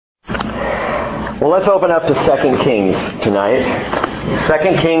Well, let's open up to 2 Kings tonight.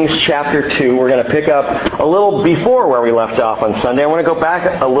 2 Kings chapter 2. We're going to pick up a little before where we left off on Sunday. I want to go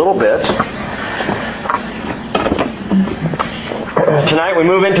back a little bit. Tonight we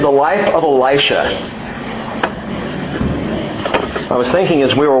move into the life of Elisha. I was thinking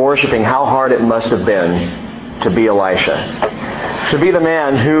as we were worshiping how hard it must have been to be Elisha. To be the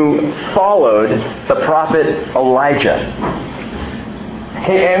man who followed the prophet Elijah.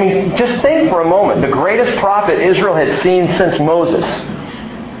 I mean, just think for a moment. The greatest prophet Israel had seen since Moses.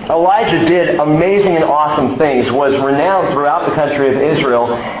 Elijah did amazing and awesome things, was renowned throughout the country of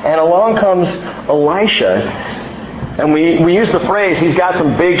Israel. And along comes Elisha. And we use the phrase, he's got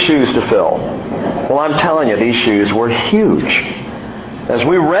some big shoes to fill. Well, I'm telling you, these shoes were huge. As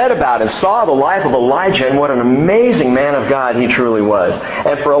we read about and saw the life of Elijah and what an amazing man of God he truly was.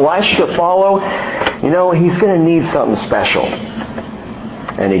 And for Elisha to follow, he's going to need something special.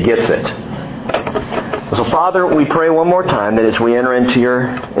 And he gets it. So Father, we pray one more time that as we enter into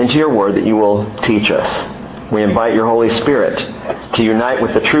your word that you will teach us. We invite your Holy Spirit to unite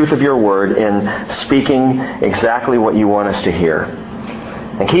with the truth of your word in speaking exactly what you want us to hear.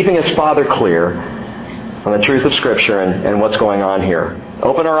 And keeping us, Father, clear on the truth of Scripture and what's going on here.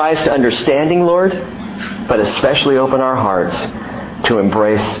 Open our eyes to understanding, Lord, but especially open our hearts to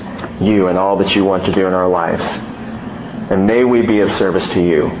embrace you and all that you want to do in our lives. And may we be of service to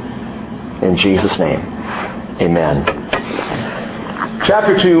you. In Jesus' name, amen.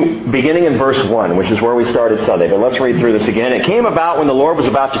 Chapter 2, beginning in verse 1, which is where we started Sunday. But let's read through this again. It came about when the Lord was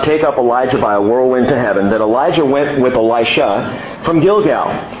about to take up Elijah by a whirlwind to heaven, that Elijah went with Elisha from Gilgal.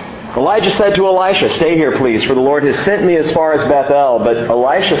 Elijah said to Elisha, "Stay here, please, for the Lord has sent me as far as Bethel." But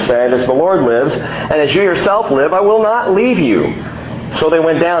Elisha said, "As the Lord lives, and as you yourself live, I will not leave you." So they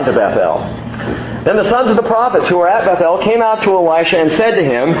went down to Bethel. Then the sons of the prophets who were at Bethel came out to Elisha and said to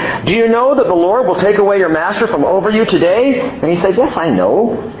him, "Do you know that the Lord will take away your master from over you today?" And he said, "Yes, I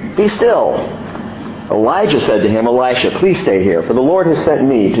know. Be still." Elijah said to him, "Elisha, please stay here, for the Lord has sent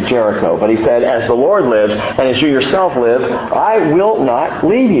me to Jericho." But he said, "As the Lord lives, and as you yourself live, I will not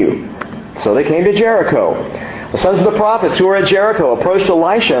leave you." So they came to Jericho. The sons of the prophets who were at Jericho approached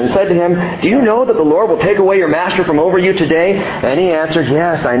Elisha and said to him, "Do you know that the Lord will take away your master from over you today?" And he answered,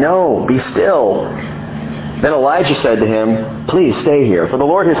 "Yes, I know. Be still." Then Elijah said to him, "Please stay here, for the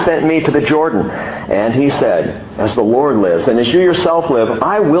Lord has sent me to the Jordan." And he said, "As the Lord lives, and as you yourself live,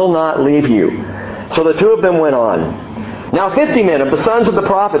 I will not leave you." So the two of them went on. Now 50 men of the sons of the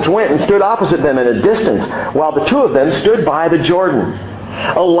prophets went and stood opposite them at a distance, while the two of them stood by the Jordan.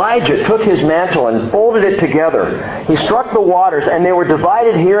 Elijah took his mantle and folded it together. He struck the waters, and they were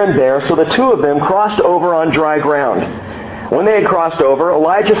divided here and there, so the two of them crossed over on dry ground. When they had crossed over,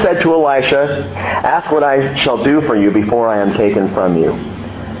 Elijah said to Elisha, "Ask what I shall do for you before I am taken from you."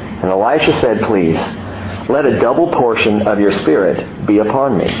 And Elisha said, "Please, let a double portion of your spirit be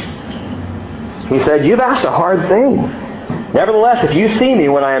upon me." He said, "You've asked a hard thing. Nevertheless, if you see me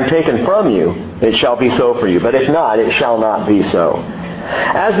when I am taken from you, it shall be so for you. But if not, it shall not be so."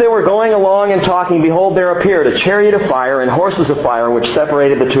 As they were going along and talking, behold, there appeared a chariot of fire and horses of fire, which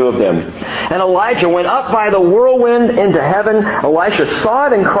separated the two of them. And Elijah went up by the whirlwind into heaven. Elisha saw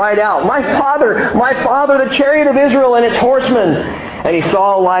it and cried out, my father, the chariot of Israel and its horsemen." And he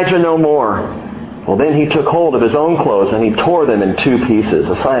saw Elijah no more. Well, then he took hold of his own clothes, and he tore them in two pieces,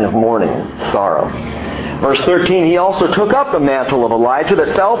 a sign of mourning, sorrow. Verse 13, he also took up the mantle of Elijah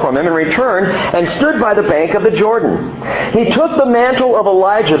that fell from him and returned and stood by the bank of the Jordan. He took the mantle of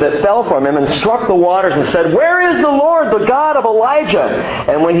Elijah that fell from him and struck the waters and said, "Where is the Lord, the God of Elijah?"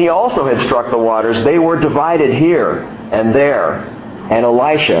 And when he also had struck the waters, they were divided here and there, and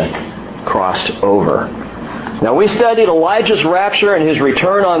Elisha crossed over. Now, we studied Elijah's rapture and his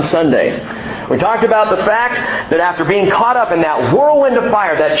return on Sunday. We talked about the fact that after being caught up in that whirlwind of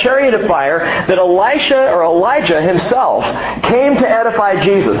fire, that chariot of fire, that Elijah himself came to edify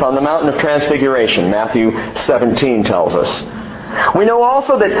Jesus on the mountain of transfiguration. Matthew 17 tells us. We know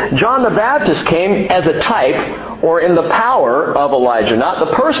also that John the Baptist came as a type or in the power of Elijah. Not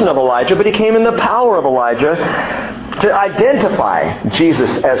the person of Elijah, but he came in the power of Elijah to identify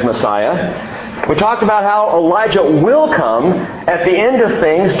Jesus as Messiah. We talked about how Elijah will come at the end of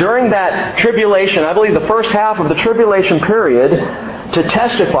things during that tribulation, I believe the first half of the tribulation period, to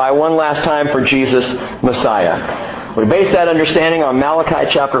testify one last time for Jesus, Messiah. We base that understanding on Malachi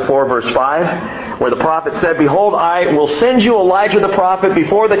chapter 4, verse 5, where the prophet said, "Behold, I will send you Elijah the prophet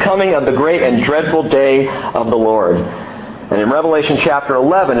before the coming of the great and dreadful day of the Lord." And in Revelation chapter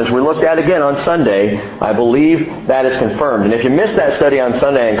 11, as we looked at again on Sunday, I believe that is confirmed. And if you missed that study on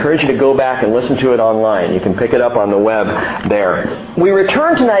Sunday, I encourage you to go back and listen to it online. You can pick it up on the web there. We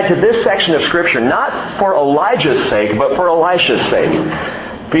return tonight to this section of Scripture, not for Elijah's sake, but for Elisha's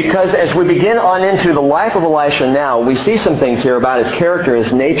sake. Because as we begin on into the life of Elisha now, we see some things here about his character and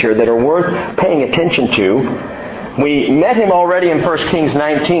his nature that are worth paying attention to. We met him already in 1 Kings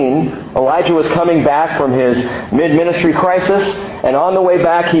 19. Elijah was coming back from his mid-ministry crisis, and on the way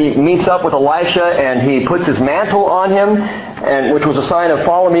back he meets up with Elisha and he puts his mantle on him, and which was a sign of,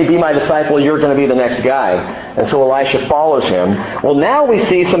 follow me, be my disciple, you're going to be the next guy. And so Elisha follows him. Well, now we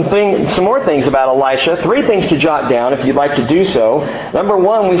see some more things about Elisha. 3 things to jot down if you'd like to do so. Number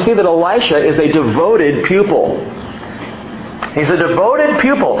 1, we see that Elisha is a devoted pupil. He's a devoted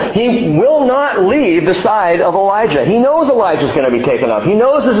pupil. He will not leave the side of Elijah. He knows Elijah's going to be taken up. He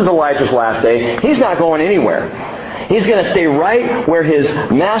knows this is Elijah's last day. He's not going anywhere. He's going to stay right where his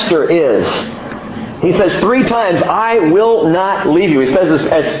master is. He says 3 times, I will not leave you. He says,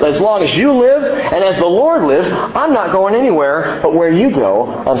 as long as you live and as the Lord lives, I'm not going anywhere, but where you go,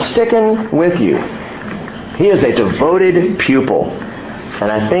 I'm sticking with you. He is a devoted pupil.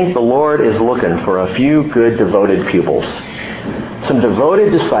 And I think the Lord is looking for a few good devoted pupils. Some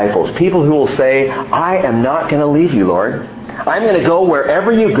devoted disciples, people who will say, I am not going to leave you, Lord. I'm going to go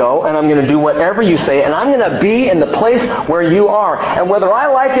wherever you go, and I'm going to do whatever you say, and I'm going to be in the place where you are. And whether I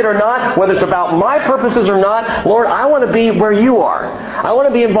like it or not, whether it's about my purposes or not, Lord, I want to be where you are. I want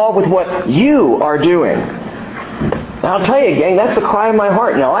to be involved with what you are doing. Now, I'll tell you, gang, that's the cry of my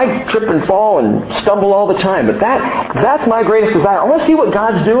heart. Now, I trip and fall and stumble all the time, but that's my greatest desire. I want to see what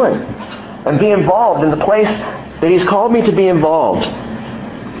God's doing and be involved in the place that He's called me to be involved.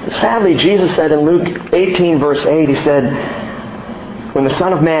 Sadly, Jesus said in Luke 18, verse 8, He said, when the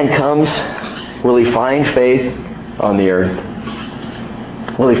Son of Man comes, will He find faith on the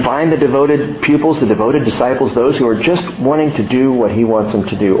earth? Will He find the devoted pupils, the devoted disciples, those who are just wanting to do what He wants them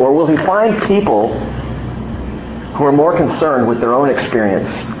to do? Or will He find people who are more concerned with their own experience,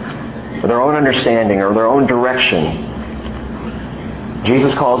 or their own understanding, or their own direction?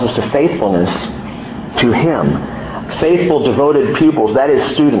 Jesus calls us to faithfulness to Him. Faithful, devoted pupils, that is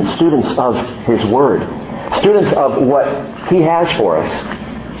students of His Word. Students of what He has for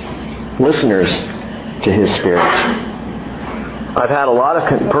us. Listeners to His Spirit. I've had a lot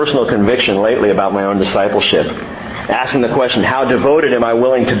of personal conviction lately about my own discipleship. Asking the question, how devoted am I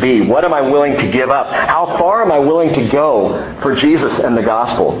willing to be? What am I willing to give up? How far am I willing to go for Jesus and the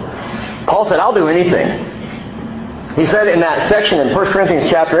gospel? Paul said, I'll do anything. He said in that section in 1 Corinthians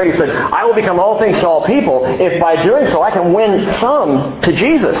chapter 8, he said, I will become all things to all people if by doing so I can win some to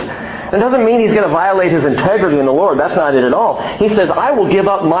Jesus. It doesn't mean he's going to violate his integrity in the Lord. That's not it at all. He says, I will give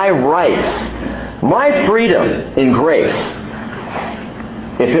up my rights, my freedom in grace,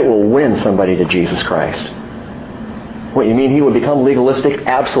 if it will win somebody to Jesus Christ. What, you mean he would become legalistic?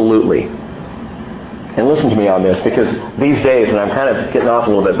 Absolutely. And listen to me on this, because these days, and I'm kind of getting off a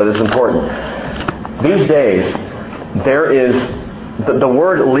little bit, but it's important. These days, there is, the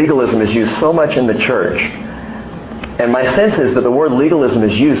word legalism is used so much in the church. And my sense is that the word legalism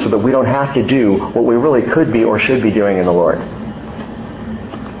is used so that we don't have to do what we really could be or should be doing in the Lord.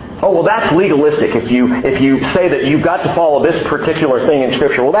 Oh, well, that's legalistic. If you say that you've got to follow this particular thing in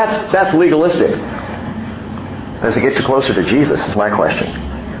Scripture, well, that's legalistic. Does it get you closer to Jesus, is my question.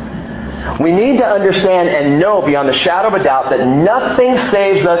 We need to understand and know beyond the shadow of a doubt that nothing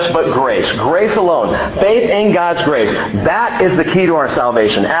saves us but grace. Grace alone. Faith in God's grace. That is the key to our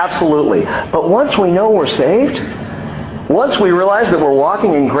salvation. Absolutely. But once we know we're saved, once we realize that we're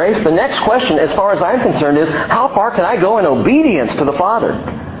walking in grace, the next question, as far as I'm concerned, is how far can I go in obedience to the Father?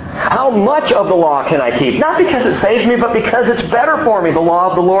 How much of the law can I keep? Not because it saves me, but because it's better for me. The law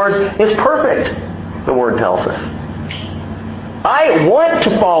of the Lord is perfect, the Word tells us. I want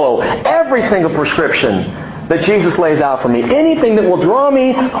to follow every single prescription that Jesus lays out for me. Anything that will draw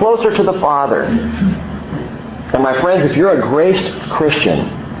me closer to the Father. And my friends, if you're a graced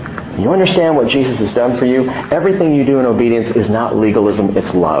Christian, you understand what Jesus has done for you, everything you do in obedience is not legalism,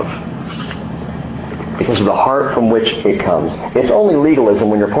 it's love. Because of the heart from which it comes. It's only legalism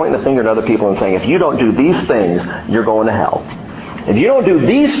when you're pointing the finger at other people and saying, if you don't do these things, you're going to hell. If you don't do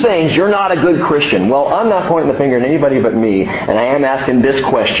these things, you're not a good Christian. Well, I'm not pointing the finger at anybody but me, and I am asking this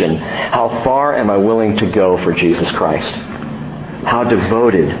question. How far am I willing to go for Jesus Christ? How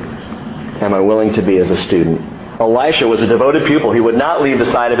devoted am I willing to be as a student? Elisha was a devoted pupil. He would not leave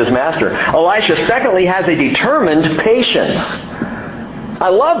the side of his master. Elisha, secondly, has a determined patience. I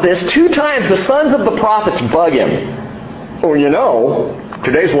love this. 2 times the sons of the prophets bug him. Well,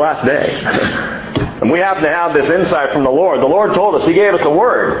 today's the last day. And we happen to have this insight from the Lord. The Lord told us. He gave us the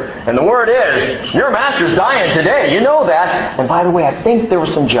Word. And the Word is, your master's dying today. You know that. And by the way, I think there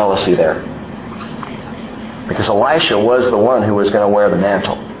was some jealousy there. Because Elisha was the one who was going to wear the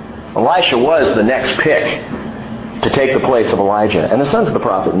mantle. Elisha was the next pick to take the place of Elijah. And the sons of the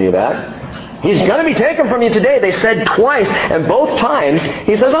prophet knew that. He's going to be taken from you today. They said twice, and both times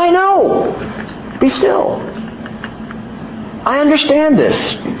he says, I know. Be still. I understand this.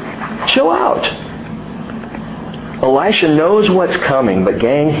 Chill out. Elisha knows what's coming, but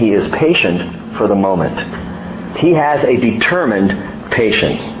gang, he is patient for the moment. He has a determined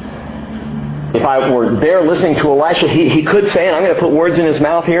patience. If I were there listening to Elisha, he could say, and I'm going to put words in his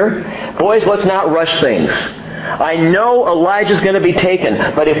mouth here, boys, let's not rush things. I know Elijah's going to be taken,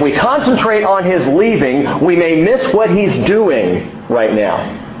 but if we concentrate on his leaving, we may miss what he's doing right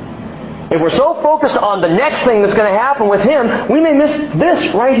now. If we're so focused on the next thing that's going to happen with him, we may miss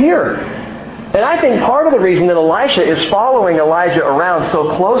this right here. And I think part of the reason that Elisha is following Elijah around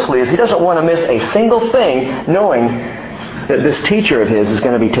so closely is he doesn't want to miss a single thing, knowing that this teacher of his is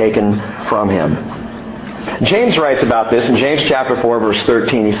going to be taken from him. James writes about this in James chapter 4, verse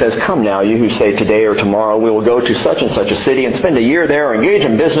 13. He says, come now, you who say today or tomorrow we will go to such and such a city and spend a year there or engage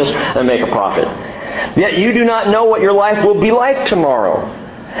in business and make a profit. Yet you do not know what your life will be like tomorrow.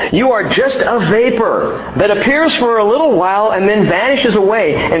 You are just a vapor that appears for a little while and then vanishes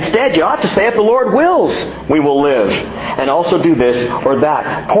away. Instead, you ought to say, if the Lord wills, we will live and also do this or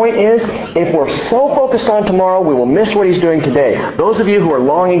that. Point is, if we're so focused on tomorrow, we will miss what he's doing today. Those of you who are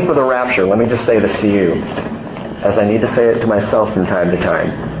longing for the rapture, let me just say this to you, as I need to say it to myself from time to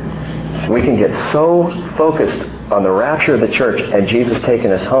time. We can get so focused on the rapture of the church and Jesus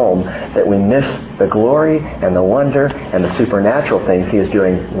taking us home that we miss the glory and the wonder and the supernatural things he is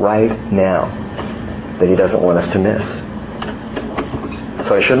doing right now that he doesn't want us to miss.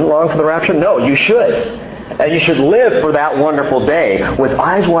 So I shouldn't long for the rapture? No, you should. And you should live for that wonderful day with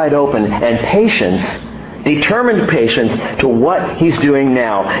eyes wide open and patience, determined patience to what he's doing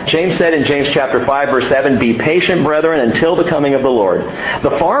now. James said in James chapter 5, verse 7, be patient, brethren, until the coming of the Lord.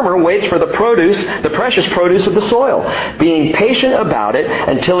 The farmer waits for the produce, the precious produce of the soil, being patient about it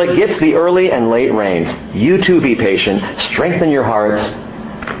until it gets the early and late rains. You too be patient. Strengthen your hearts,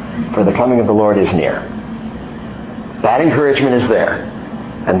 for the coming of the Lord is near. That encouragement is there.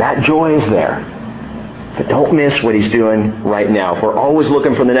 And that joy is there. But don't miss what he's doing right now. If we're always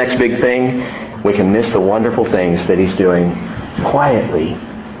looking for the next big thing, we can miss the wonderful things that he's doing quietly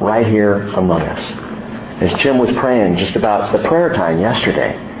right here among us. As Jim was praying just about the prayer time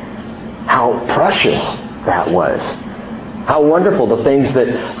yesterday, how precious that was. How wonderful the things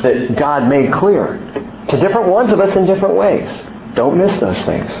that God made clear to different ones of us in different ways. Don't miss those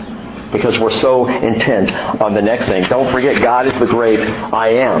things because we're so intent on the next thing. Don't forget, God is the great I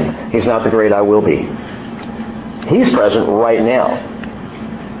am. He's not the great I will be. He's present right now.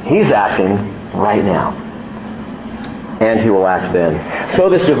 He's acting right now. And he will act then. So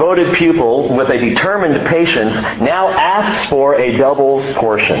this devoted pupil with a determined patience now asks for a double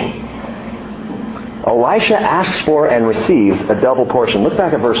portion. Elisha asks for and receives a double portion. Look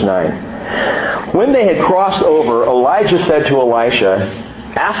back at verse 9. When they had crossed over, Elijah said to Elisha,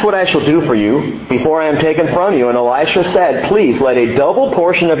 ask what I shall do for you before I am taken from you. And Elisha said, please let a double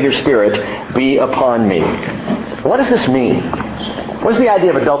portion of your spirit be upon me. What does this mean? What's the idea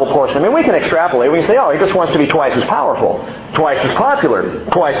of a double portion? I mean, we can extrapolate. We can say, oh, he just wants to be twice as powerful, twice as popular,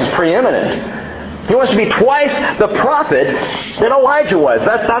 twice as preeminent. He wants to be twice the prophet that Elijah was.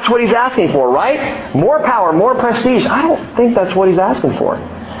 That's what he's asking for, right? More power, more prestige. I don't think that's what he's asking for.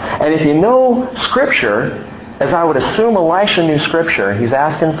 And if you know Scripture, as I would assume Elisha knew Scripture, he's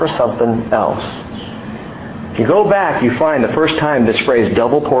asking for something else. If you go back, you find the first time this phrase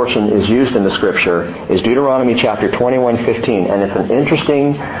double portion is used in the Scripture is Deuteronomy chapter 21:15, and it's an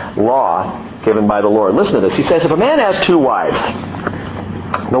interesting law given by the Lord. Listen to this. He says, if a man has two wives,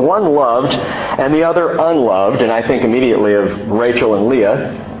 the one loved and the other unloved, and I think immediately of Rachel and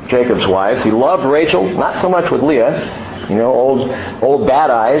Leah, Jacob's wives. He loved Rachel, not so much with Leah. You know, old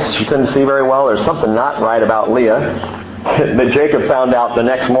bad eyes. She couldn't see very well. There's something not right about Leah. That Jacob found out the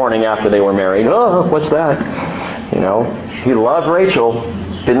next morning after they were married. Oh, what's that? You know, he loved Rachel,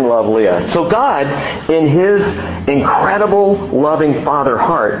 didn't love Leah. So God, in his incredible loving father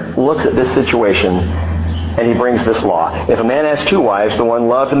heart, looks at this situation and he brings this law. If a man has two wives, the one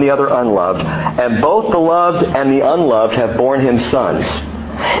loved and the other unloved, and both the loved and the unloved have borne him sons,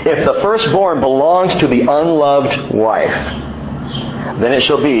 if the firstborn belongs to the unloved wife, then it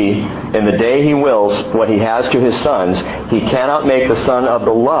shall be, in the day he wills what he has to his sons, he cannot make the son of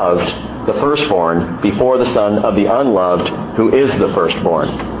the loved, the firstborn, before the son of the unloved, who is the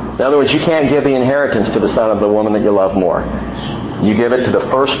firstborn. In other words, you can't give the inheritance to the son of the woman that you love more. You give it to the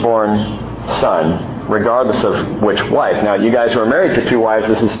firstborn son, regardless of which wife. Now, you guys who are married to 2 wives,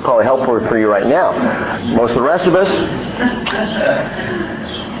 this is probably helpful for you right now. Most of the rest of us,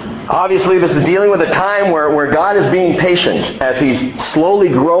 obviously, this is dealing with a time where God is being patient as He's slowly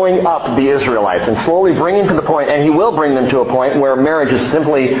growing up the Israelites and slowly bringing to the point, and He will bring them to a point where marriage is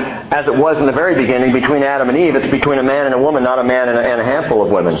simply, as it was in the very beginning between Adam and Eve, it's between a man and a woman, not a man and a handful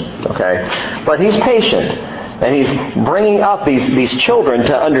of women. Okay? But He's patient, and He's bringing up these children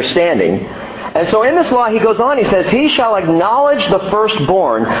to understanding. And so in this law, He goes on, He says, He shall acknowledge the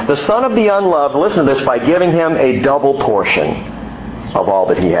firstborn, the son of the unloved, listen to this, by giving him a double portion of all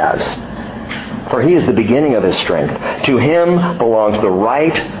that he has. For he is the beginning of his strength. To him belongs the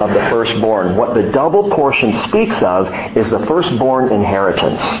right of the firstborn. What the double portion speaks of is the firstborn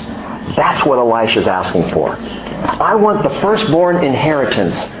inheritance. That's what Elisha's asking for. I want the firstborn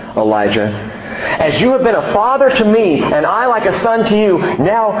inheritance, Elijah. As you have been a father to me, and I like a son to you,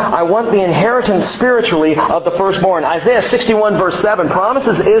 now I want the inheritance spiritually of the firstborn. Isaiah 61 verse 7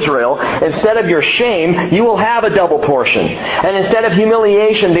 promises Israel, instead of your shame, you will have a double portion. And instead of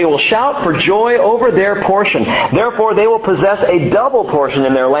humiliation, they will shout for joy over their portion. Therefore, they will possess a double portion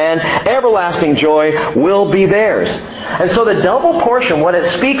in their land. Everlasting joy will be theirs. And so the double portion, what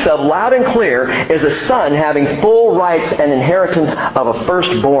it speaks of loud and clear, is a son having full rights and inheritance of a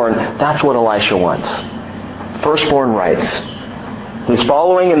firstborn. That's what Elisha wants. Firstborn rights. He's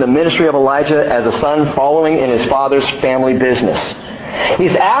following in the ministry of Elijah as a son following in his father's family business.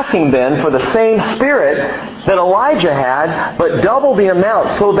 He's asking then for the same spirit that Elijah had, but double the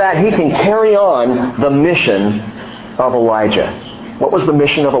amount so that he can carry on the mission of Elijah. What was the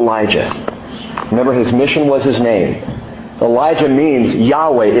mission of Elijah? Remember, his mission was his name. Elijah means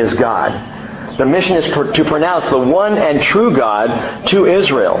Yahweh is God. The mission is to pronounce the one and true God to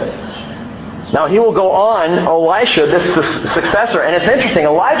Israel. Now, he will go on, Elisha, this successor, and it's interesting,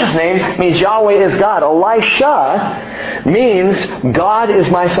 Elijah's name means Yahweh is God. Elisha means God is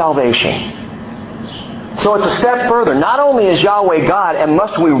my salvation. So it's a step further. Not only is Yahweh God, and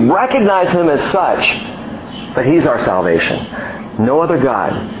must we recognize Him as such, but He's our salvation. No other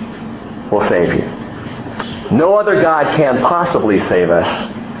God will save you. No other God can possibly save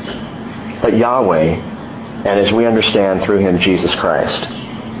us but Yahweh, and as we understand through Him, Jesus Christ.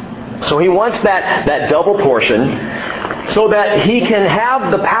 So he wants that double portion so that he can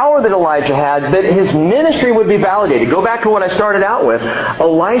have the power that Elijah had, that his ministry would be validated. Go back to what I started out with.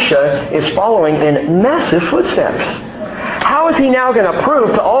 Elisha is following in massive footsteps. How is he now going to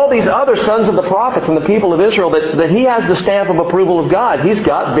prove to all these other sons of the prophets and the people of Israel that he has the stamp of approval of God? He's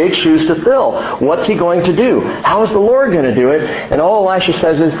got big shoes to fill. What's he going to do? How is the Lord going to do it? And all Elisha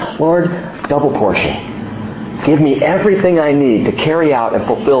says is, Lord, double portion. Give me everything I need to carry out and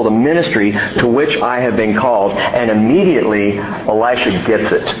fulfill the ministry to which I have been called. And immediately, Elisha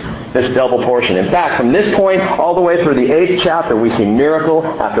gets it. This double portion. In fact, from this point all the way through the 8th chapter, we see miracle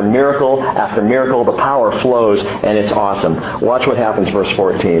after miracle after miracle. The power flows, and it's awesome. Watch what happens, verse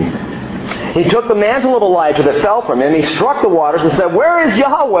 14. He took the mantle of Elijah that fell from him. He struck the waters and said, Where is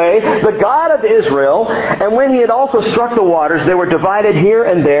Yahweh, the God of Israel? And when he had also struck the waters, they were divided here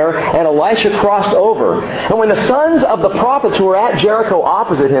and there, and Elisha crossed over. And when the sons of the prophets who were at Jericho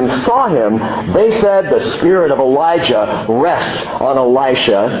opposite him saw him, they said, The spirit of Elijah rests on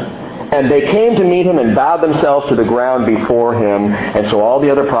Elisha. And they came to meet him and bowed themselves to the ground before him. And so all the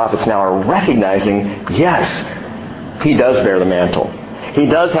other prophets now are recognizing, yes, he does bear the mantle. He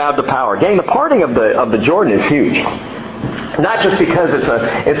does have the power. Gang, the parting of the Jordan is huge. Not just because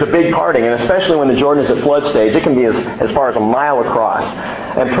it's a big parting, and especially when the Jordan is at flood stage, it can be as far as a mile across,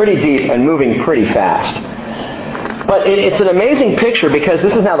 and pretty deep and moving pretty fast. But it's an amazing picture because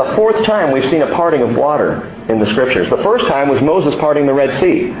this is now the 4th time we've seen a parting of water in the Scriptures. The first time was Moses parting the Red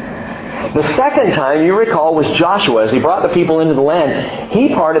Sea. The second time, you recall, was Joshua. As he brought the people into the land, he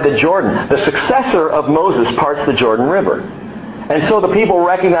parted the Jordan. The successor of Moses parts the Jordan River. And so the people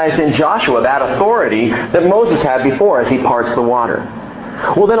recognized in Joshua that authority that Moses had before as he parts the water.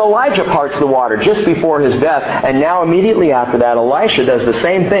 Well, then Elijah parts the water just before his death, and now immediately after that, Elisha does the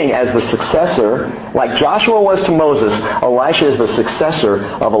same thing as the successor. Like Joshua was to Moses, Elisha is the successor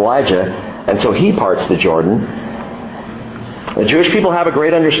of Elijah, and so he parts the Jordan. The Jewish people have a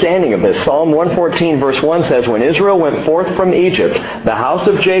great understanding of this. Psalm 114 verse 1 says, When Israel went forth from Egypt, the house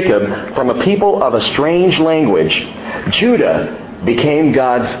of Jacob, from a people of a strange language, Judah became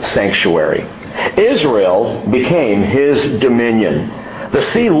God's sanctuary. Israel became His dominion. The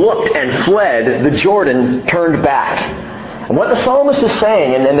sea looked and fled. The Jordan turned back. And what the psalmist is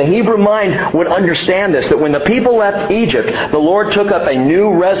saying, and the Hebrew mind would understand this, that when the people left Egypt, the Lord took up a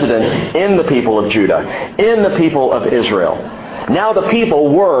new residence in the people of Judah, in the people of Israel. Now the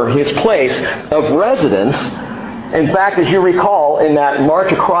people were His place of residence. In fact, as you recall, in that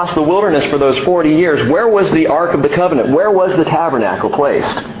march across the wilderness for those 40 years, where was the Ark of the Covenant? Where was the tabernacle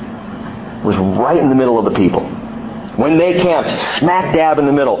placed? It was right in the middle of the people. When they camped, smack dab in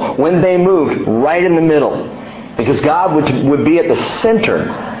the middle. When they moved, right in the middle. Because God would be at the center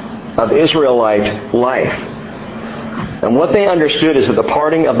of Israelite life. And what they understood is that the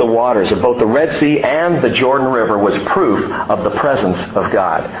parting of the waters of both the Red Sea and the Jordan River was proof of the presence of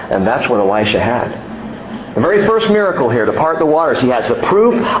God. And that's what Elisha had. The very first miracle here, to part the waters, he has the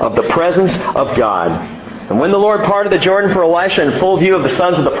proof of the presence of God. And when the Lord parted the Jordan for Elisha in full view of the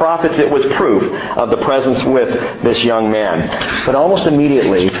sons of the prophets, it was proof of the presence with this young man. But almost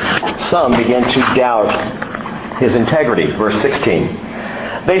immediately, some began to doubt his integrity. Verse 16.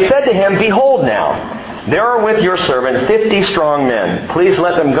 They said to him, "Behold now, there are with your servant 50 strong men. Please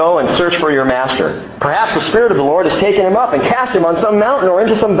let them go and search for your master. Perhaps the Spirit of the Lord has taken him up and cast him on some mountain or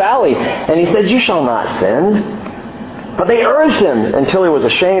into some valley." And he said, "You shall not send." But they urged him until he was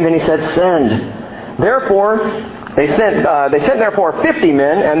ashamed, and he said, "Send." Therefore, they sent therefore 50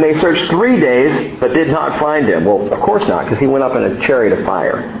 men, and they searched 3 days, but did not find him. Well, of course not, because he went up in a chariot of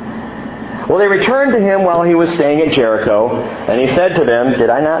fire. Well, they returned to him while he was staying at Jericho, and he said to them,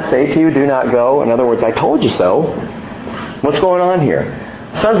 "Did I not say to you, do not go?" In other words, I told you so. What's going on here?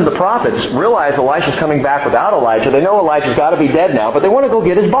 Sons of the prophets realize Elisha's coming back without Elijah. They know Elijah's got to be dead now, but they want to go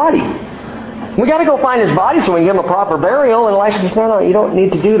get his body. We got to go find his body so we can give him a proper burial. And Elisha says, no, you don't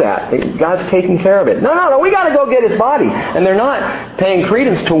need to do that. God's taking care of it. No, we got to go get his body. And they're not paying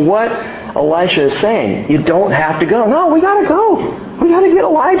credence to what Elisha is saying. You don't have to go. No, we got to go. We got to get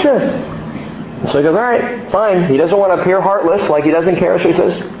Elijah. So he goes, all right, fine. He doesn't want to appear heartless like he doesn't care. So he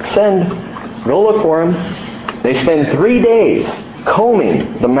says, send. Go look for him. They spend 3 days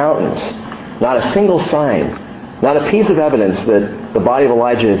combing the mountains. Not a single sign. Not a piece of evidence that the body of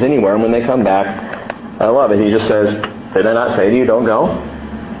Elijah is anywhere. And when they come back, I love it. He just says, did I not say to you, don't go?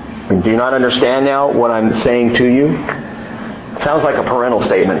 Do you not understand now what I'm saying to you? It sounds like a parental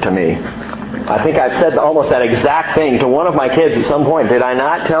statement to me. I think I've said almost that exact thing to one of my kids at some point. Did I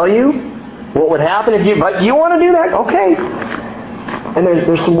not tell you what would happen if you... But you want to do that? Okay. And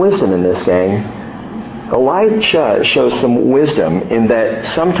there's some wisdom in this, gang. Elisha shows some wisdom in that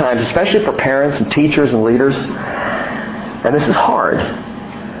sometimes, especially for parents and teachers and leaders, and this is hard,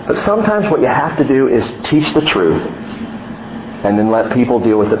 but sometimes what you have to do is teach the truth and then let people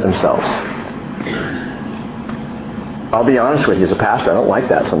deal with it themselves. I'll be honest with you, as a pastor, I don't like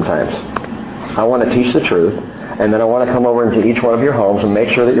that sometimes. I want to teach the truth, and then I want to come over into each one of your homes and make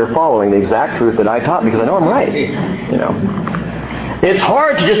sure that you're following the exact truth that I taught, because I know I'm right. You know. It's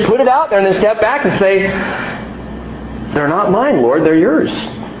hard to just put it out there and then step back and say, they're not mine, Lord, they're yours.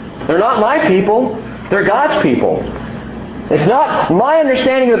 They're not my people, they're God's people. It's not my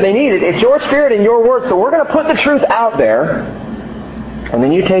understanding that they need it, it's your Spirit and your word. So we're going to put the truth out there, and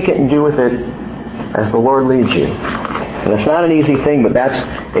then you take it and do with it as the Lord leads you. And it's not an easy thing, but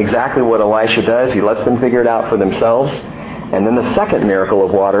that's exactly what Elisha does. He lets them figure it out for themselves. And then the second miracle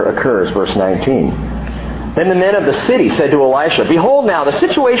of water occurs, verse 19. Then the men of the city said to Elisha, "Behold now, the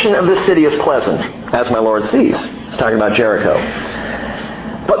situation of this city is pleasant, as my Lord sees." He's talking about Jericho.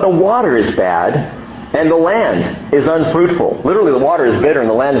 "But the water is bad, and the land is unfruitful." Literally, the water is bitter and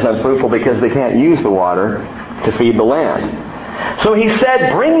the land is unfruitful because they can't use the water to feed the land. So he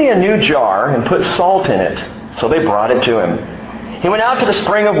said, "Bring me a new jar and put salt in it." So they brought it to him. He went out to the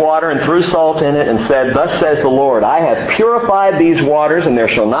spring of water and threw salt in it and said, "Thus says the Lord, I have purified these waters, and there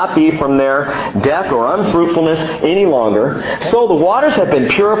shall not be from there death or unfruitfulness any longer." So the waters have been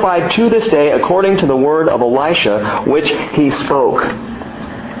purified to this day according to the word of Elisha, which he spoke.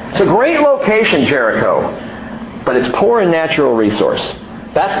 It's a great location, Jericho, but it's poor in natural resource.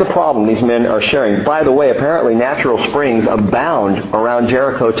 That's the problem these men are sharing. By the way, apparently natural springs abound around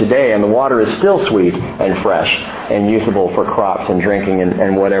Jericho today, and the water is still sweet and fresh and usable for crops and drinking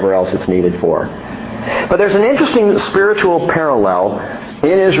and whatever else it's needed for. But there's an interesting spiritual parallel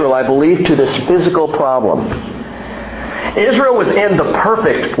in Israel, I believe, to this physical problem. Israel was in the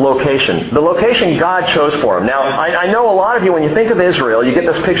perfect location, the location God chose for them. Now, I know a lot of you, when you think of Israel, you get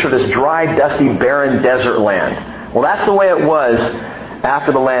this picture of this dry, dusty, barren desert land. Well, that's the way it was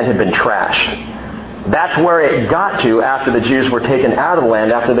after the land had been trashed. That's where it got to after the Jews were taken out of the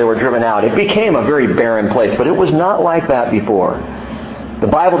land, after they were driven out. It became a very barren place, but it was not like that before. The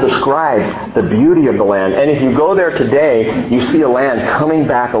Bible describes the beauty of the land. And if you go there today, you see a land coming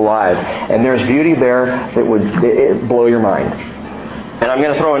back alive. And there's beauty there that would blow your mind. And I'm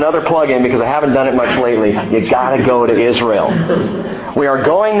going to throw another plug in because I haven't done it much lately. You got to go to Israel. We are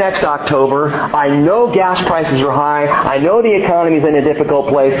going next October. I know gas prices are high. I know the economy's in a difficult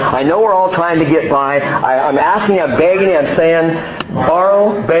place. I know we're all trying to get by. I'm asking, I'm begging, I'm saying,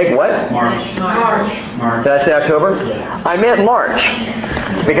 borrow, beg, what? March. Did I say October? I meant March.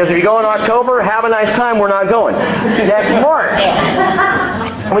 Because if you go in October, have a nice time, we're not going. Next March.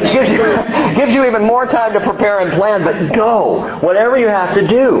 Which gives you even more time to prepare and plan, but go. Whatever you have to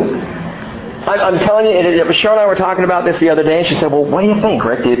do. I'm telling you, Cheryl and I were talking about this the other day, and she said, well, what do you think,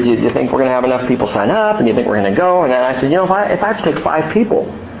 Rick? Do you think we're going to have enough people sign up, and do you think we're going to go? And then I said, if I have to take 5 people,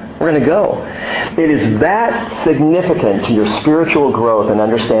 we're going to go. It is that significant to your spiritual growth and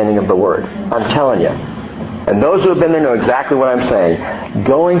understanding of the Word. I'm telling you. And those who have been there know exactly what I'm saying.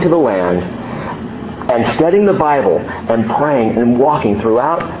 Going to the land and studying the Bible and praying and walking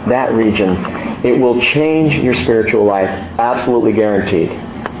throughout that region, it will change your spiritual life. Absolutely guaranteed.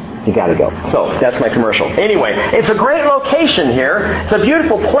 You got to go. So, that's my commercial. Anyway, it's a great location here. It's a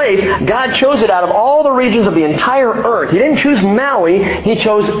beautiful place. God chose it out of all the regions of the entire earth. He didn't choose Maui. He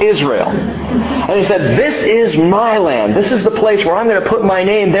chose Israel. And He said, this is my land. This is the place where I'm going to put my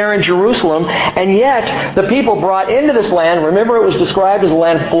name there in Jerusalem. And yet, the people brought into this land, remember it was described as a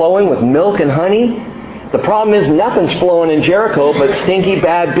land flowing with milk and honey? The problem is nothing's flowing in Jericho but stinky,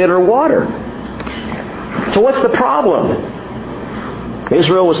 bad, bitter water. So what's the problem?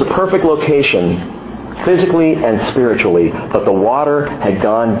 Israel was the perfect location, physically and spiritually, but the water had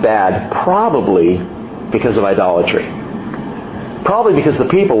gone bad, probably because of idolatry. Probably because the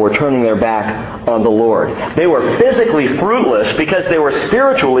people were turning their back on the Lord. They were physically fruitless because they were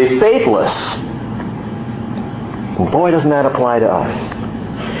spiritually faithless. And boy, doesn't that apply to us.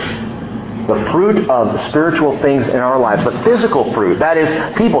 The fruit of spiritual things in our lives, the physical fruit, that is,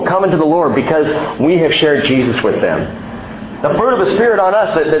 people coming to the Lord because we have shared Jesus with them. The fruit of the Spirit on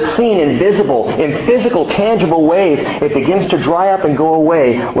us that's seen in visible, in physical, tangible ways, it begins to dry up and go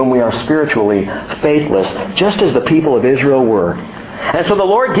away when we are spiritually faithless, just as the people of Israel were. And so the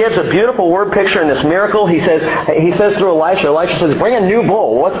Lord gives a beautiful word picture in this miracle. He says through Elisha says, bring a new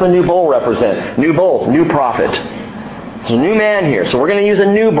bull. What's the new bull represent? New bull, new prophet. There's a new man here, so we're going to use a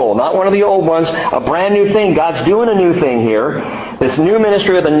new bull, not one of the old ones, a brand new thing. God's doing a new thing here, this new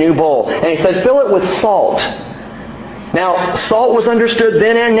ministry of the new bull. And He said, fill it with salt. Now, salt was understood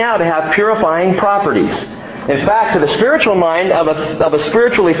then and now to have purifying properties. In fact, to the spiritual mind of a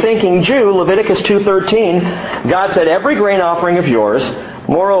spiritually thinking Jew, Leviticus 2:13, God said, every grain offering of yours,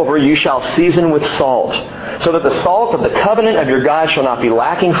 moreover, you shall season with salt, so that the salt of the covenant of your God shall not be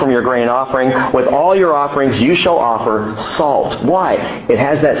lacking from your grain offering. With all your offerings you shall offer salt. Why? It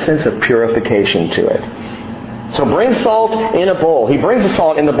has that sense of purification to it. So bring salt in a bowl. He brings the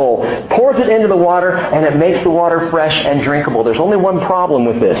salt in the bowl, pours it into the water, and it makes the water fresh and drinkable. There's only one problem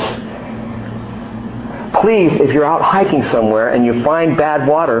with this. Please, if you're out hiking somewhere and you find bad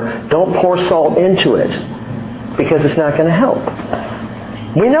water, don't pour salt into it, because it's not going to help.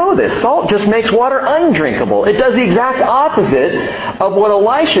 We know this. Salt just makes water undrinkable. It does the exact opposite of what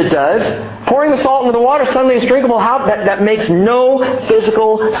Elisha does. Pouring the salt into the water, suddenly it's drinkable. That makes no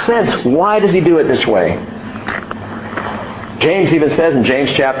physical sense. Why does He do it this way? James even says in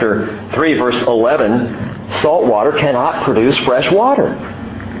James chapter 3, verse 11, salt water cannot produce fresh water.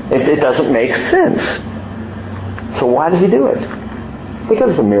 It doesn't make sense. So why does He do it?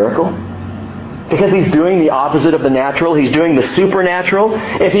 Because it's a miracle. Because He's doing the opposite of the natural. He's doing the supernatural.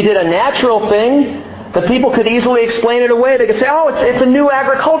 If He did a natural thing, the people could easily explain it away. They could say, oh, it's a new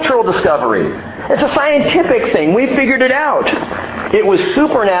agricultural discovery. It's a scientific thing. We figured it out. It was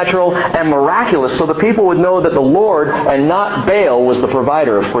supernatural and miraculous, so the people would know that the Lord and not Baal was the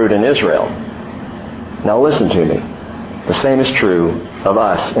provider of fruit in Israel. Now listen to me. The same is true of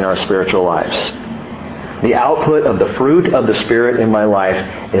us in our spiritual lives. The output of the fruit of the Spirit in my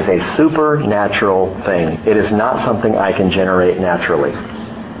life is a supernatural thing. It is not something I can generate naturally.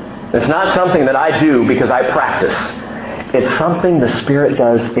 It's not something that I do because I practice. It's something the Spirit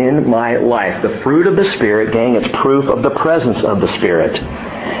does in my life. The fruit of the Spirit, gang, it's proof of the presence of the Spirit.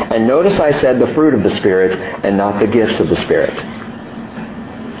 And notice I said the fruit of the Spirit and not the gifts of the Spirit.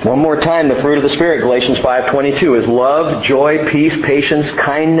 One more time, the fruit of the Spirit, Galatians 5:22, is love, joy, peace, patience,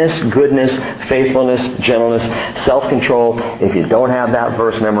 kindness, goodness, faithfulness, gentleness, self-control. If you don't have that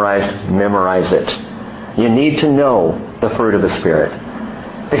verse memorized, memorize it. You need to know the fruit of the Spirit.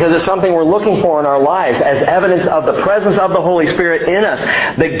 because it's something we're looking for in our lives as evidence of the presence of the Holy Spirit in us.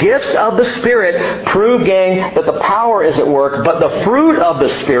 The gifts of the Spirit prove, gang, that the power is at work, but the fruit of the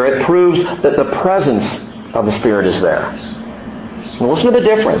Spirit proves that the presence of the Spirit is there. Now listen to the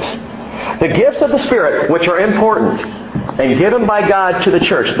difference. The gifts of the Spirit, which are important and given by God to the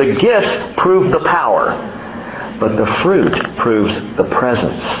church, the gifts prove the power, but the fruit proves the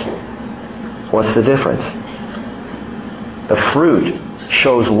presence. What's the difference? The fruit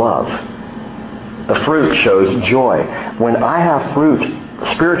shows love. The fruit shows joy. When I have fruit,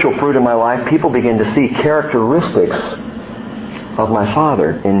 spiritual fruit in my life, people begin to see characteristics of my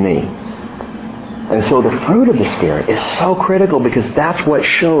Father in me. And so the fruit of the Spirit is so critical because that's what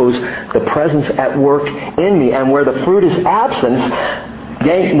shows the presence at work in me. And where the fruit is absent,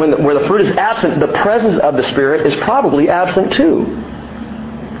 where the fruit is absent, the presence of the Spirit is probably absent too.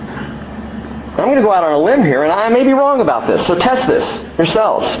 I'm going to go out on a limb here, and I may be wrong about this, so test this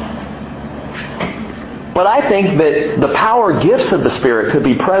yourselves. But I think that the power gifts of the Spirit could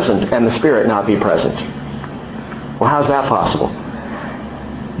be present and the Spirit not be present. Well, how's that possible?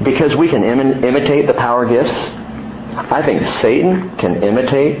 Because we can imitate the power gifts. I think Satan can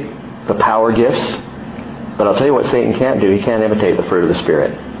imitate the power gifts. But I'll tell you what Satan can't do. He can't imitate the fruit of the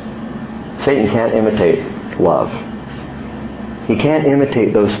Spirit. Satan can't imitate love. He can't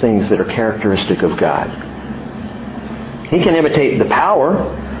imitate those things that are characteristic of God. He can imitate the power,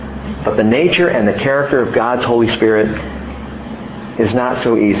 but the nature and the character of God's Holy Spirit is not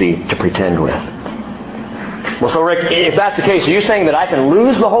so easy to pretend with. Well, so Rick, if that's the case, are you saying that I can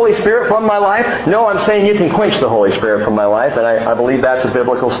lose the Holy Spirit from my life? No, I'm saying you can quench the Holy Spirit from my life, and I believe that's a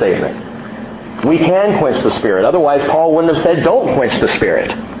biblical statement. We can quench the Spirit. Otherwise, Paul wouldn't have said, don't quench the Spirit.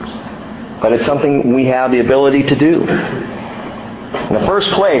 But it's something we have the ability to do. In the first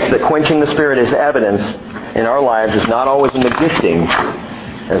place, that quenching the Spirit is evidence in our lives is not always in the gifting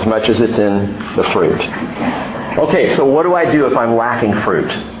as much as it's in the fruit. Okay, so what do I do if I'm lacking fruit?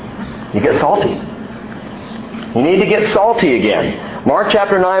 You get salty. You need to get salty again. Mark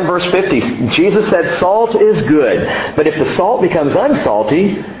chapter 9, verse 50, Jesus said, salt is good. But if the salt becomes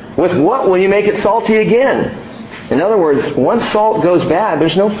unsalty, with what will you make it salty again? In other words, once salt goes bad,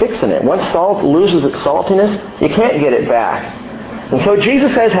 there's no fixing it. Once salt loses its saltiness, you can't get it back. And so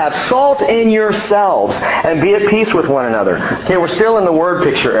Jesus says, have salt in yourselves and be at peace with one another. Okay, we're still in the word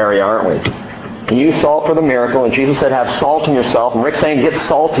picture area, aren't we? You use salt for the miracle, and Jesus said, have salt in yourself. And Rick's saying, get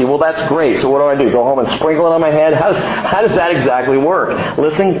salty. Well, that's great. So what do? Go home and sprinkle it on my head? How does that exactly work?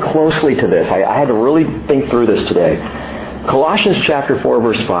 Listen closely to this. I had to really think through this today. Colossians chapter 4,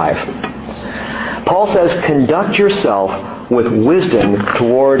 verse 5. Paul says, conduct yourself with wisdom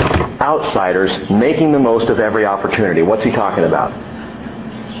toward outsiders, making the most of every opportunity. What's he talking about?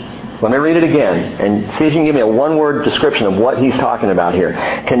 Let me read it again and see if you can give me a one-word description of what he's talking about here.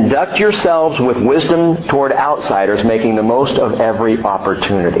 Conduct yourselves with wisdom toward outsiders, making the most of every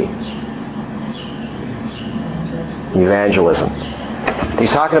opportunity. Evangelism.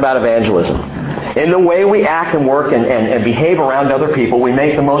 He's talking about evangelism. In the way we act and work and behave around other people, we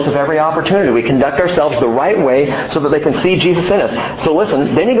make the most of every opportunity. We conduct ourselves the right way so that they can see Jesus in us. So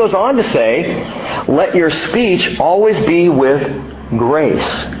listen, then he goes on to say, let your speech always be with grace,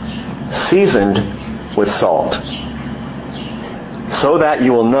 seasoned with salt, so that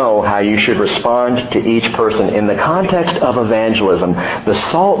you will know how you should respond to each person. In the context of evangelism, the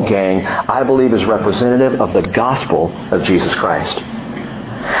salt gang, I believe, is representative of the gospel of Jesus Christ.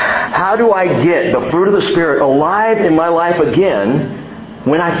 How do I get the fruit of the Spirit alive in my life again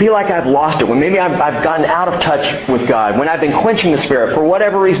when I feel like I've lost it? When maybe I've gotten out of touch with God, when I've been quenching the Spirit for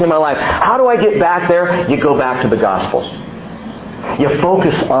whatever reason in my life. How do I get back there? You go back to the gospel. You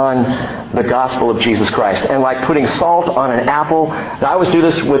focus on the gospel of Jesus Christ. And like putting salt on an apple, I always do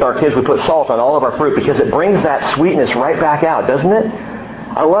this with our kids. We put salt on all of our fruit because it brings that sweetness right back out, doesn't it?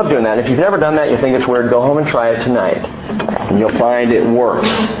 I love doing that. If you've never done that, you think it's weird, go home and try it tonight. And you'll find it works.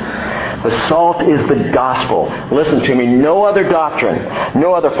 The salt is the gospel. Listen to me. No other doctrine,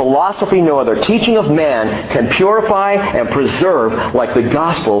 no other philosophy, no other teaching of man can purify and preserve like the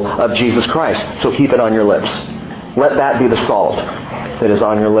gospel of Jesus Christ. So keep it on your lips. Let that be the salt that is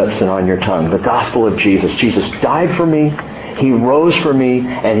on your lips and on your tongue. The gospel of Jesus. Jesus died for me. He rose for me.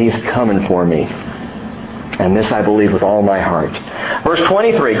 And He's coming for me. And this I believe with all my heart. Verse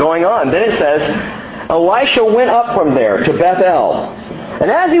 23, going on. Then it says, Elisha went up from there to Bethel.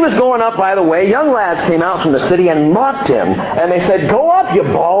 And as he was going up by the way, young lads came out from the city and mocked him. And they said, go up, you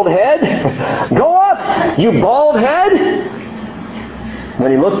bald head. Go up, you bald head.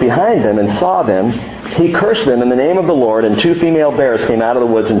 When he looked behind them and saw them, he cursed them in the name of the Lord, and 2 female bears came out of the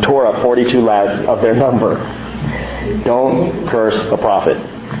woods and tore up 42 lads of their number. Don't curse a prophet.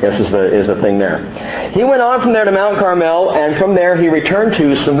 This is the thing there. He went on from there to Mount Carmel, and from there he returned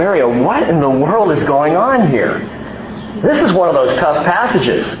to Samaria. What in the world is going on here? This is one of those tough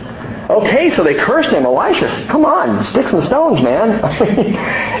passages. Okay, so they cursed him. Elisha, come on, sticks and stones, man.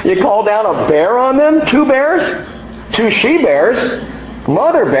 You call down a bear on them? 2 bears? 2 she-bears?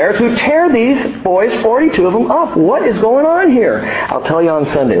 Mother bears who tear these boys, 42 of them, up. What is going on here? I'll tell you on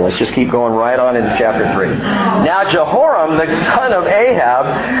Sunday. Let's just keep going right on into chapter 3. Now Jehoram, the son of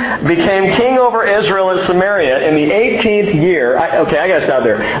Ahab, became king over Israel and Samaria in the 18th year. I got to stop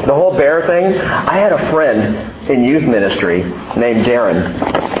there. The whole bear thing. I had a friend in youth ministry named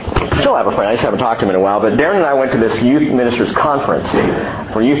Darren. Still have a friend. I just haven't talked to him in a while. But Darren and I went to this youth ministers conference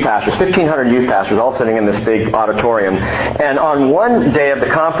for youth pastors, 1,500 youth pastors, all sitting in this big auditorium. And on one day of the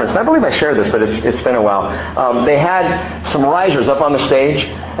conference, and I believe I shared this, but it's been a while, they had some risers up on the stage.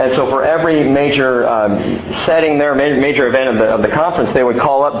 And so for every major setting there, major event of the conference, they would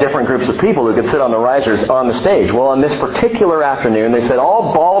call up different groups of people who could sit on the risers on the stage. Well, on this particular afternoon, they said,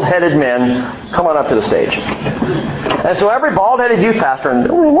 all bald-headed men, come on up to the stage. And so every bald-headed youth pastor, and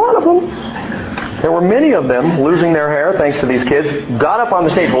there were a lot of them, there were many of them losing their hair thanks to these kids, got up on the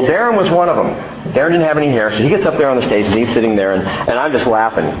stage. Well, Darren was one of them. Darren didn't have any hair, so he gets up there on the stage, and he's sitting there, and I'm just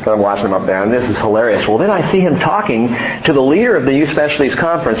laughing because I'm watching him up there, and this is hilarious. Well, then I see him talking to the leader of the Youth Specialties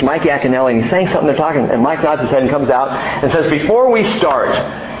Conference, Mike Yaconelli, and he's saying something they're talking, and Mike nods his head and comes out and says, before we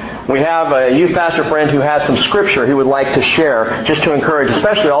start, we have a youth pastor friend who has some scripture he would like to share just to encourage,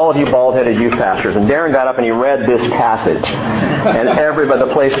 especially all of you bald-headed youth pastors. And Darren got up and he read this passage. And everybody,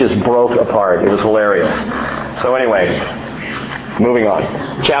 the place just broke apart. It was hilarious. So anyway, moving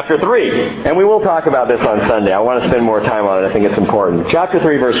on. Chapter 3. And we will talk about this on Sunday. I want to spend more time on it. I think it's important. Chapter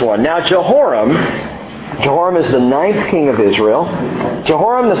 3, verse 1. Now Jehoram is the 9th king of Israel.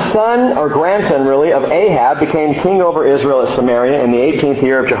 Jehoram, the son, or grandson really, of Ahab, became king over Israel at Samaria in the 18th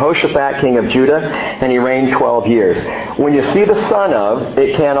year of Jehoshaphat, king of Judah, and he reigned 12 years. When you see the son of,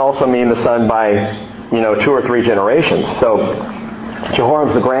 it can also mean the son by, 2 or 3 generations. So,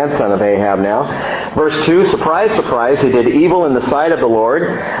 Jehoram's the grandson of Ahab now. Verse 2, surprise, surprise, he did evil in the sight of the Lord,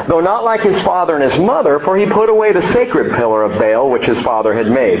 though not like his father and his mother, for he put away the sacred pillar of Baal which his father had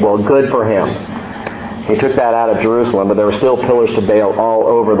made. Well, good for him. He took that out of Jerusalem, but there were still pillars to Baal all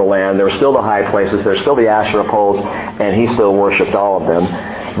over the land. There were still the high places. There were still the Asherah poles, and he still worshipped all of them.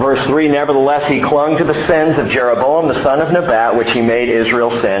 Verse 3, nevertheless, he clung to the sins of Jeroboam, the son of Nebat, which he made Israel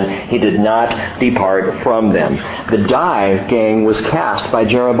sin. He did not depart from them. The die, gang, was cast by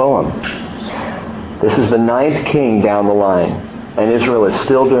Jeroboam. This is the 9th king down the line. And Israel is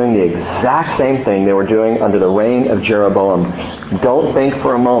still doing the exact same thing they were doing under the reign of Jeroboam. Don't think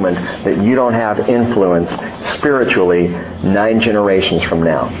for a moment that you don't have influence spiritually 9 generations from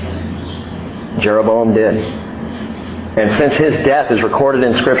now. Jeroboam did. And since his death is recorded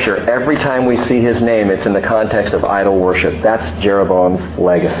in Scripture, every time we see his name, it's in the context of idol worship. That's Jeroboam's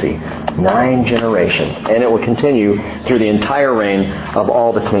legacy. 9 generations. And it will continue through the entire reign of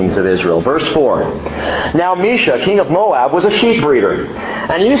all the kings of Israel. Verse 4. Now Mesha, king of Moab, was a sheep breeder,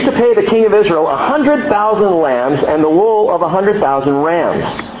 and he used to pay the king of Israel 100,000 lambs and the wool of 100,000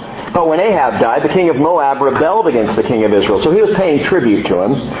 rams. But when Ahab died, the king of Moab rebelled against the king of Israel. So he was paying tribute to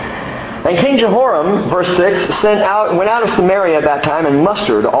him. And King Jehoram, verse 6, went out of Samaria at that time and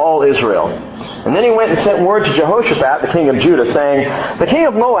mustered all Israel. And then he went and sent word to Jehoshaphat, the king of Judah, saying, the king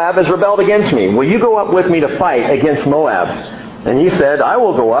of Moab has rebelled against me. Will you go up with me to fight against Moab? And he said, I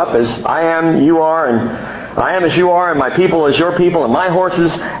will go up as I am, you are, and I am as you are, and my people as your people, and my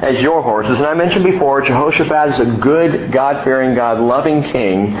horses as your horses. And I mentioned before, Jehoshaphat is a good, God-fearing, God-loving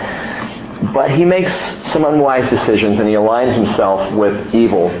king, but he makes some unwise decisions, and he aligns himself with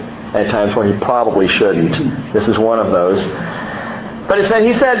evil at times where he probably shouldn't. This is one of those. But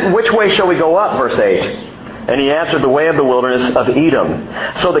he said, which way shall we go up? Verse 8. And he answered, the way of the wilderness of Edom.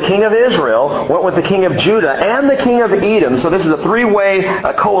 So the king of Israel went with the king of Judah and the king of Edom. So this is a 3-way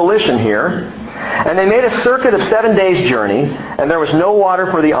coalition here. And they made a circuit of 7 days' journey, and there was no water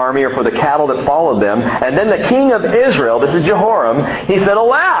for the army or for the cattle that followed them. And then the king of Israel, this is Jehoram, he said,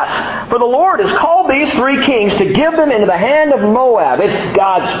 alas, for the Lord has called these 3 kings to give them into the hand of Moab. It's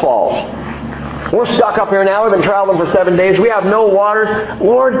God's fault. We're stuck up here now. We've been traveling for 7 days. We have no water.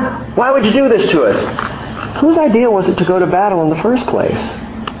 Lord, why would you do this to us? Whose idea was it to go to battle in the first place?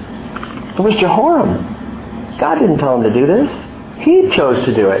 It was Jehoram. God didn't tell him to do this. He chose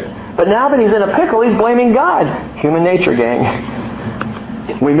to do it. But now that he's in a pickle, he's blaming God. Human nature,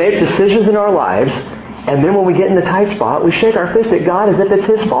 gang. We make decisions in our lives, and then when we get in the tight spot, we shake our fist at God as if it's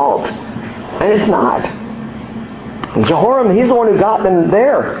his fault. And it's not. And Jehoram, he's the one who got them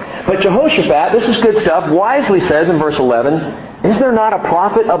there. But Jehoshaphat, this is good stuff, wisely says in verse 11, is there not a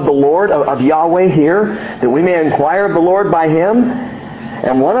prophet of the Lord, of Yahweh here, that we may inquire of the Lord by him?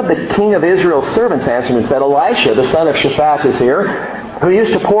 And one of the king of Israel's servants answered and said, Elisha, the son of Shaphat, is here, who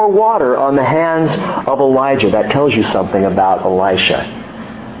used to pour water on the hands of Elijah. That tells you something about Elisha.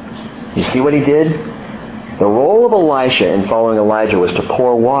 You see what he did? The role of Elisha in following Elijah was to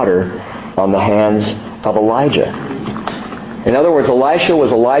pour water on the hands of Elijah. In other words, Elisha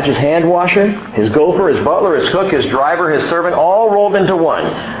was Elijah's hand washer, his gopher, his butler, his cook, his driver, his servant, all rolled into one.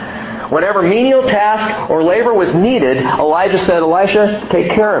 Whenever menial task or labor was needed, Elijah said, Elisha,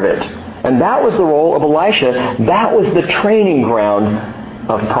 take care of it. And that was the role of Elisha. That was the training ground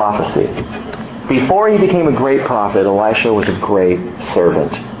of prophecy. Before he became a great prophet, Elisha was a great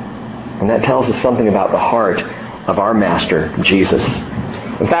servant. And that tells us something about the heart of our Master, Jesus.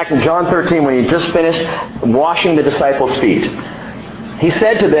 In fact, in John 13, when he just finished washing the disciples' feet, he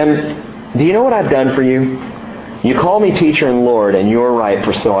said to them, do you know what I've done for you? You call me teacher and Lord, and you're right,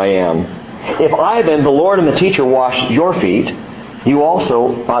 for so I am. If I then, the Lord and the teacher, washed your feet, you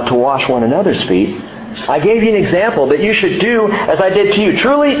also ought to wash one another's feet. I gave you an example that you should do as I did to you.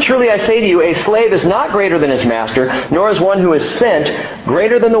 Truly, truly, I say to you, a slave is not greater than his master, nor is one who is sent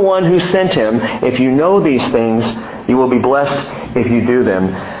greater than the one who sent him. If you know these things, you will be blessed if you do them.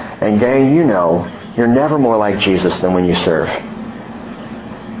 And gang, you know, you're never more like Jesus than when you serve.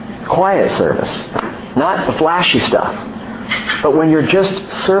 Quiet service. Not the flashy stuff. But when you're just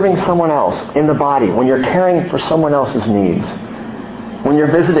serving someone else in the body, when you're caring for someone else's needs, when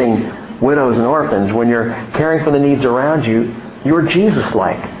you're visiting widows and orphans, when you're caring for the needs around you, you're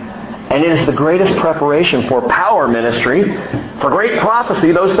Jesus-like. And it is the greatest preparation for power ministry, for great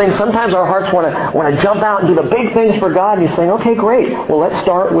prophecy. Those things, sometimes our hearts want to jump out and do the big things for God. And He's saying, okay, great. Well, let's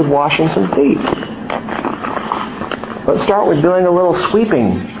start with washing some feet. Let's start with doing a little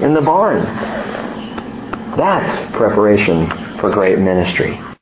sweeping in the barn. That's preparation for great ministry.